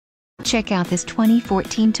Check out this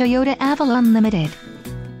 2014 Toyota Avalon Limited.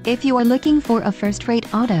 If you are looking for a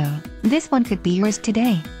first-rate auto, this one could be yours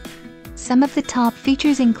today. Some of the top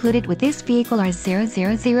features included with this vehicle are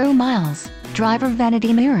 0 miles, driver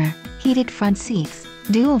vanity mirror, heated front seats,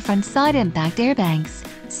 dual front side impact airbags,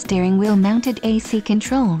 steering wheel mounted AC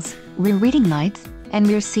controls, rear reading lights, and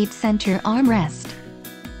rear seat center armrest.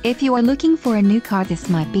 If you are looking for a new car, this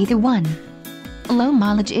might be the one. Low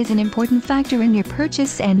mileage is an important factor in your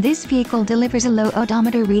purchase, and this vehicle delivers a low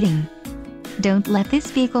odometer reading. Don't let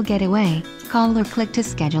this vehicle get away. Call or click to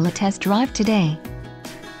schedule a test drive today.